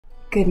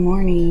Good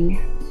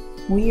morning.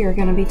 We are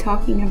going to be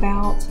talking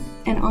about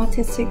an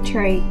autistic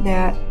trait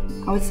that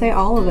I would say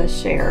all of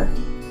us share.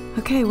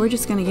 Okay, we're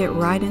just going to get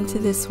right into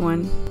this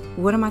one.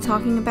 What am I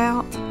talking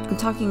about? I'm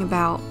talking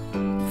about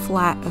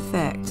flat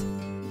affect.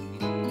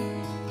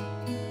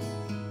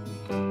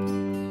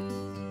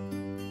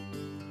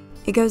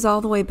 It goes all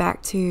the way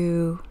back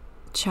to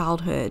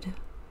childhood.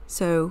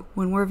 So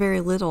when we're very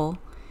little,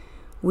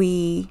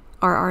 we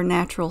are our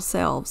natural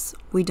selves.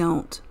 We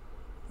don't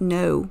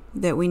know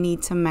that we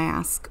need to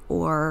mask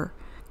or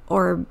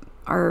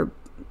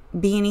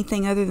be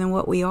anything other than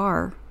what we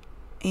are.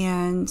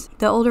 And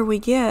the older we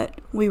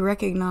get, we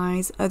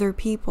recognize other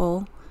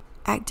people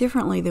act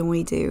differently than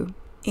we do,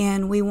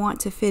 and we want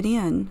to fit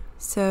in.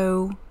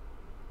 So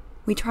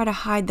we try to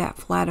hide that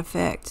flat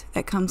affect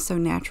that comes so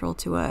natural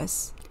to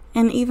us.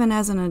 And even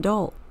as an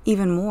adult,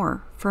 even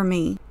more for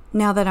me.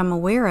 Now that I'm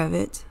aware of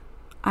it,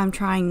 I'm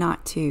trying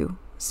not to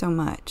so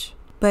much.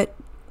 But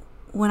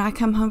when I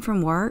come home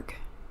from work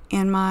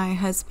and my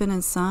husband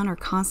and son are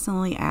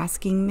constantly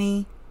asking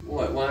me,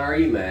 "What? Why are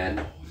you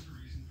mad?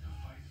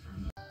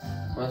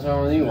 What's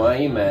wrong with you? Why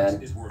are you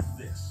mad?"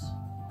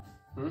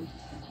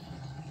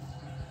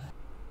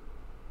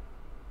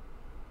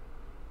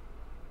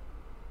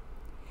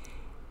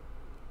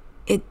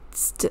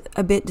 It's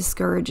a bit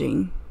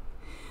discouraging.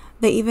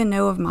 They even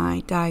know of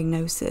my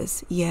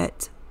diagnosis,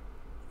 yet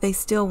they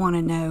still want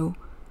to know,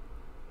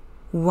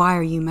 why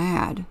are you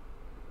mad?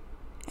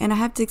 And I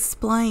have to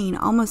explain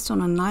almost on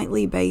a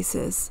nightly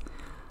basis,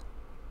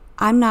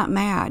 I'm not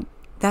mad.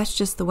 That's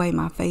just the way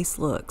my face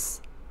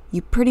looks.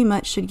 You pretty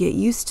much should get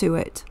used to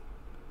it.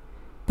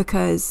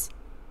 Because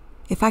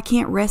if I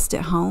can't rest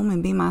at home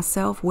and be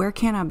myself, where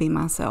can I be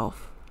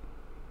myself?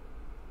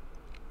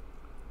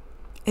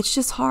 It's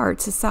just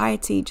hard.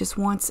 Society just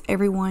wants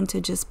everyone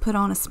to just put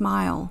on a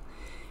smile.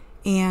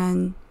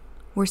 And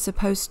we're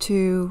supposed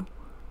to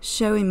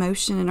show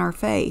emotion in our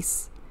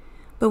face.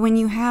 But when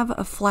you have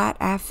a flat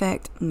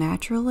affect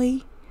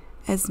naturally,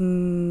 as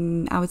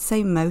I would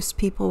say most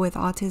people with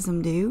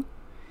autism do,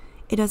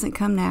 it doesn't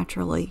come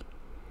naturally.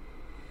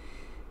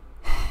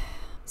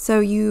 So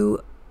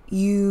you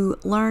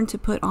learn to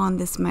put on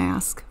this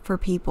mask for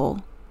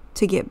people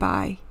to get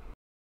by.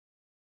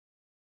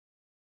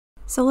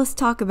 So let's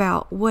talk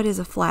about what is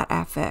a flat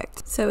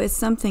affect. So it's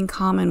something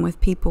common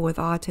with people with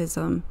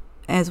autism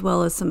as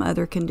well as some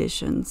other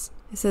conditions.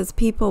 It says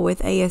people with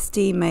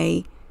ASD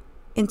may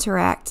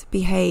interact,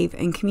 behave,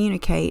 and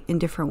communicate in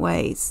different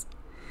ways.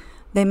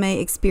 They may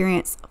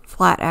experience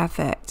flat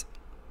affect.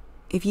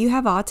 If you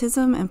have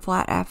autism and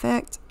flat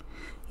affect,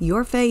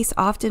 your face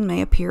often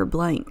may appear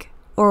blank,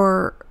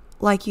 or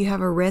like you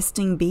have a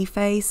resting bee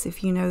face,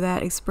 if you know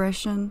that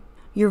expression.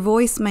 Your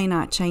voice may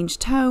not change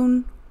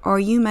tone, or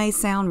you may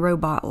sound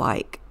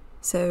robot-like.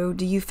 So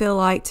do you feel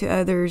like to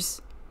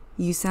others,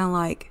 you sound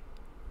like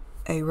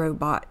a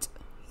robot?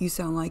 You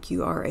sound like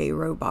you are a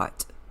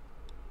robot.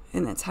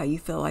 And that's how you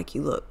feel like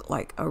you look,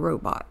 like a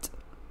robot.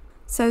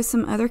 So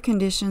some other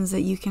conditions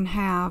that you can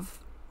have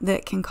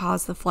that can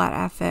cause the flat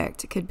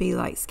affect could be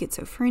like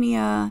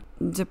schizophrenia,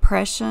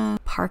 depression,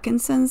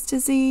 Parkinson's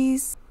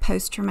disease,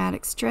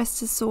 post-traumatic stress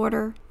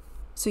disorder.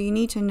 So you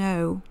need to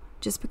know,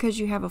 just because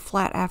you have a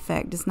flat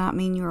affect does not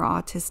mean you're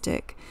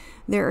autistic.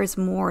 There is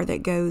more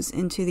that goes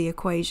into the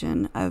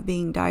equation of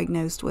being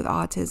diagnosed with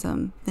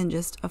autism than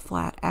just a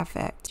flat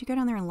affect. You go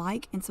down there and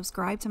like and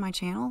subscribe to my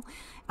channel.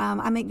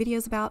 I make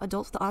videos about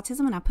adults with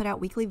autism, and I put out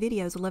weekly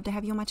videos. I'd love to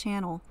have you on my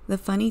channel. The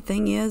funny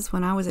thing is,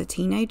 when I was a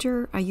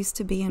teenager, I used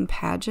to be in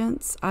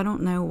pageants. I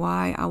don't know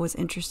why I was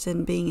interested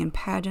in being in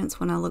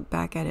pageants when I look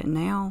back at it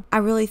now. I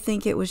really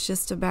think it was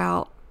just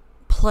about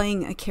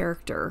playing a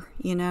character,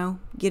 you know,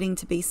 getting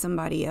to be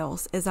somebody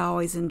else, as I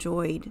always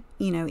enjoyed,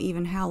 you know,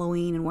 even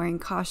Halloween and wearing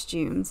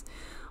costumes.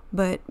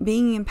 But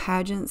being in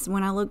pageants,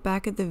 when I look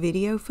back at the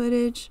video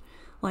footage,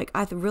 like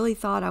I really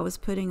thought I was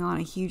putting on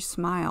a huge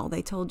smile.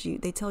 They tell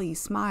you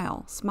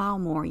smile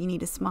more, you need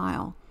to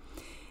smile.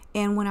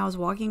 And when I was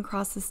walking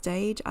across the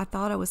stage, I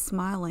thought I was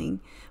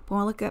smiling. But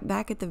when I look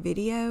back at the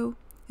video,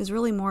 it was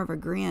really more of a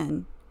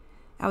grin.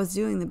 I was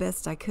doing the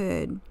best I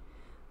could,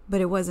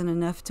 but it wasn't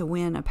enough to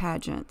win a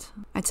pageant.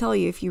 I tell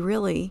you, if you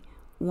really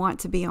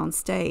want to be on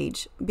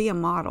stage, be a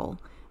model,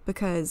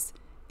 because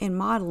in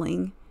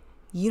modeling,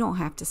 you don't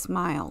have to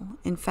smile.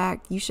 In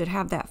fact, you should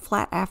have that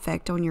flat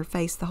affect on your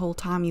face the whole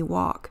time you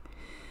walk.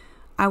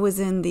 I was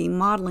in the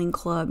modeling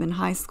club in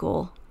high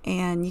school,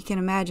 and you can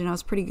imagine I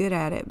was pretty good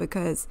at it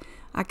because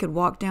I could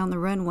walk down the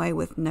runway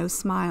with no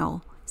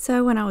smile.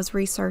 So when I was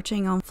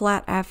researching on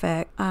flat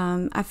affect,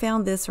 I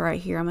found this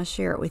right here. I'm going to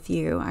share it with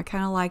you. I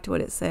kind of liked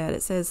what it said.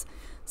 It says,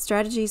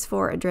 strategies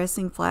for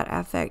addressing flat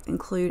affect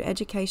include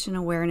education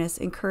awareness,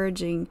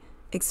 encouraging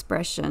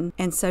expression,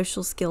 and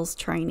social skills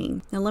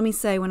training. Now let me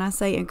say, when I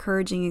say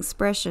encouraging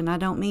expression, I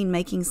don't mean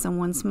making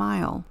someone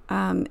smile.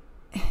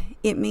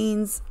 It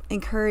means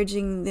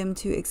encouraging them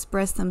to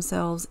express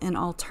themselves in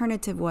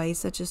alternative ways,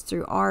 such as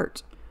through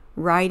art,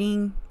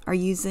 writing, or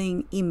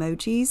using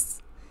emojis,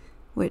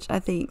 which I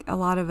think a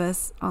lot of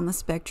us on the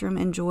spectrum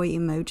enjoy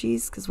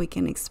emojis because we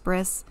can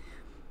express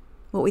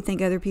what we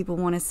think other people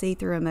want to see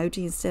through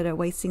emoji instead of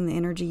wasting the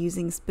energy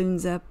using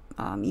spoons up,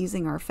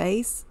 using our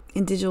face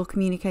in digital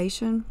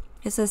communication.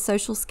 It says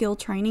social skill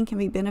training can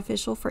be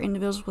beneficial for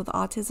individuals with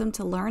autism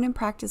to learn and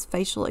practice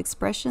facial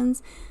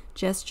expressions,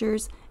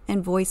 gestures,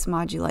 and voice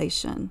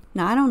modulation.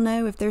 Now, I don't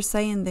know if they're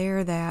saying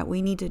there that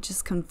we need to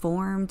just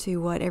conform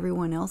to what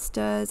everyone else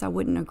does. I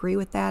wouldn't agree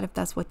with that if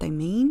that's what they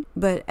mean.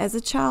 But as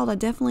a child, I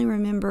definitely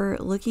remember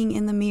looking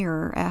in the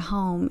mirror at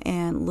home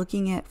and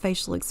looking at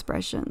facial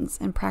expressions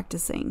and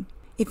practicing.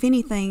 If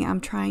anything,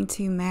 I'm trying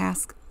to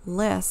mask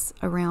less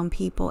around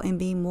people and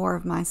be more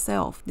of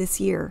myself this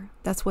year.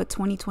 That's what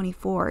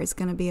 2024 is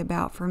going to be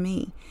about for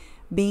me.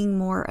 Being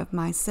more of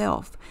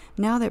myself.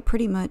 Now that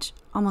pretty much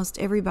almost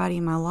everybody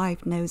in my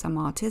life knows I'm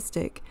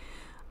autistic,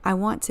 I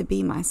want to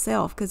be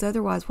myself, because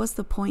otherwise, what's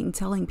the point in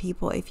telling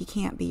people if you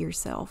can't be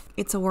yourself?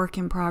 It's a work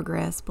in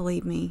progress,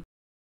 believe me.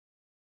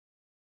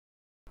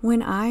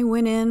 When I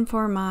went in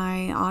for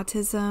my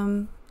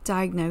autism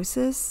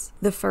diagnosis,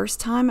 the first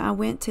time I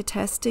went to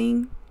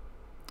testing,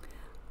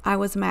 I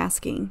was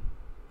masking.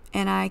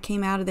 And I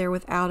came out of there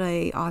without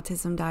a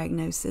autism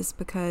diagnosis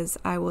because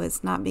I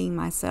was not being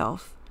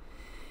myself.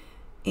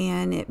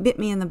 And it bit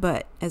me in the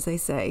butt, as they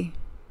say.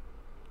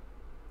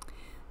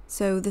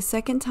 So the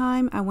second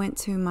time I went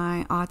to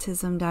my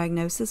autism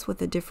diagnosis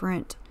with a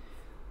different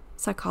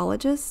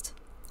psychologist,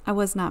 I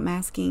was not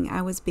masking,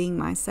 I was being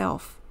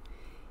myself.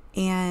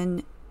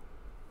 And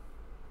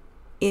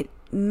it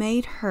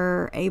made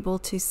her able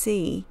to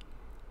see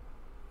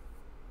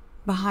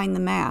behind the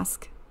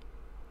mask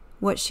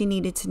what she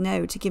needed to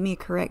know to give me a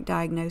correct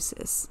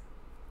diagnosis.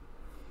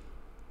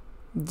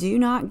 Do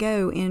not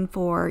go in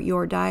for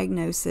your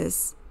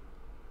diagnosis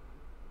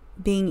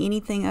being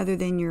anything other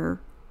than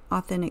your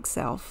authentic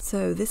self.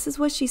 So this is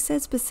what she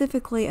said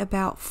specifically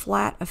about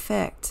flat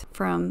affect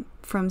from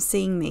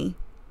seeing me.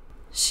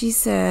 She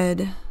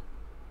said,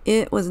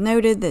 it was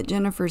noted that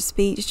Jennifer's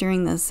speech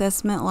during the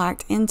assessment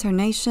lacked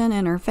intonation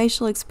and her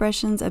facial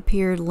expressions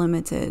appeared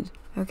limited.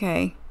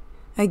 Okay.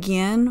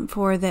 Again,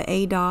 for the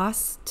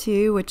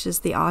ADOS-2, which is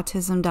the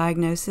Autism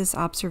Diagnosis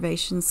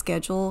Observation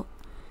Schedule,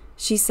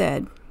 she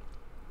said,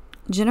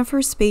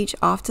 Jennifer's speech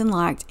often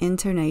lacked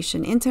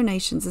intonation.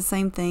 Intonation's the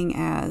same thing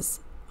as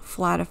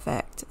flat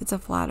affect. It's a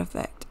flat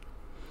affect.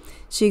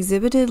 She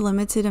exhibited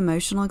limited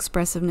emotional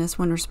expressiveness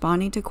when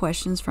responding to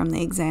questions from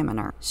the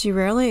examiner. She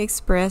rarely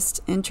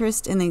expressed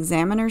interest in the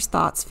examiner's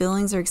thoughts,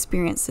 feelings, or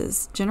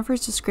experiences.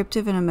 Jennifer's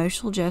descriptive and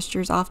emotional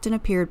gestures often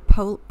appeared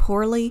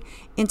poorly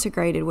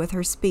integrated with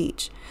her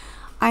speech.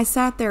 I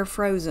sat there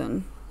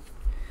frozen.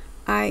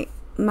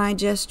 My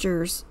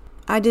gestures,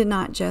 I did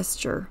not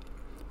gesture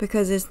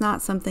because it's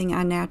not something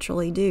I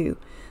naturally do.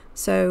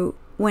 So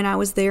when I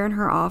was there in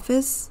her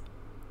office,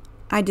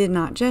 I did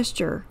not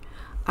gesture.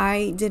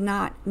 I did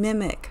not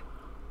mimic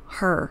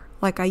her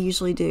like I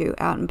usually do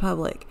out in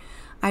public.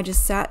 I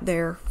just sat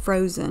there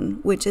frozen,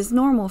 which is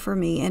normal for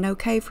me and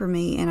okay for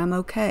me, and I'm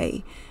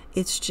okay.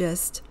 It's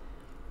just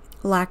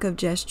lack of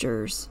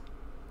gestures.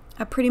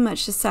 I pretty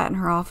much just sat in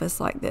her office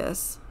like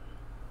this.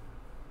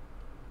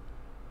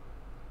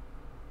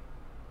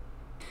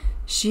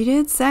 She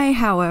did say,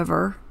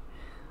 however,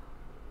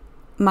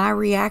 my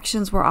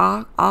reactions were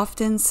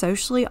often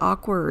socially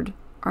awkward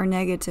or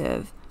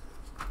negative.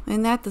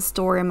 Isn't that the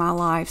story of my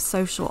life?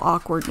 Social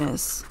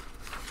awkwardness.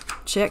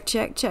 Check,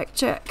 check, check,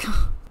 check.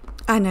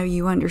 I know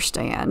you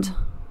understand,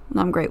 and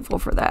I'm grateful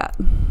for that.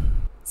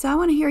 So I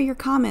want to hear your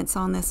comments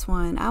on this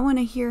one. I want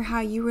to hear how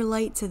you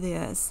relate to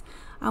this.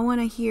 I want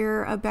to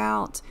hear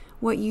about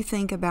what you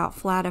think about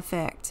flat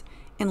affect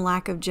and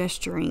lack of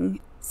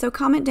gesturing. So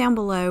comment down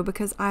below,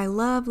 because I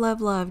love,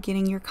 love, love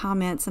getting your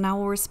comments, and I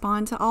will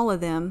respond to all of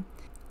them.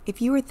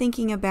 If you are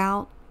thinking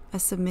about a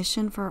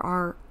submission for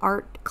our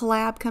art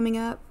collab coming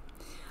up,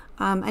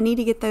 I need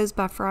to get those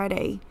by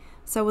Friday.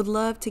 So I would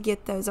love to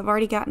get those. I've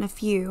already gotten a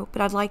few,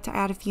 but I'd like to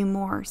add a few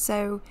more.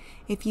 So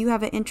if you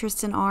have an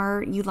interest in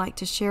art, you'd like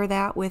to share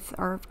that with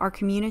our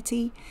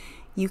community,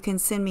 you can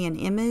send me an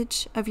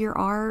image of your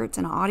art,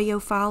 an audio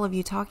file of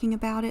you talking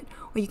about it,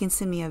 or you can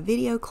send me a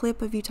video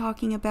clip of you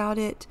talking about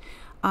it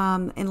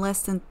in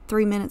less than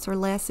 3 minutes or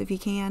less if you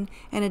can,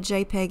 and a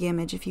JPEG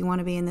image if you want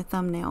to be in the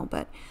thumbnail.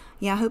 But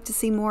yeah, I hope to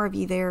see more of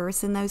you there, or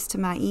send those to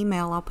my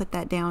email. I'll put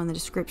that down in the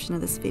description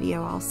of this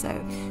video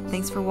also.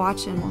 Thanks for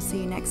watching. We'll see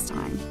you next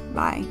time.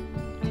 Bye.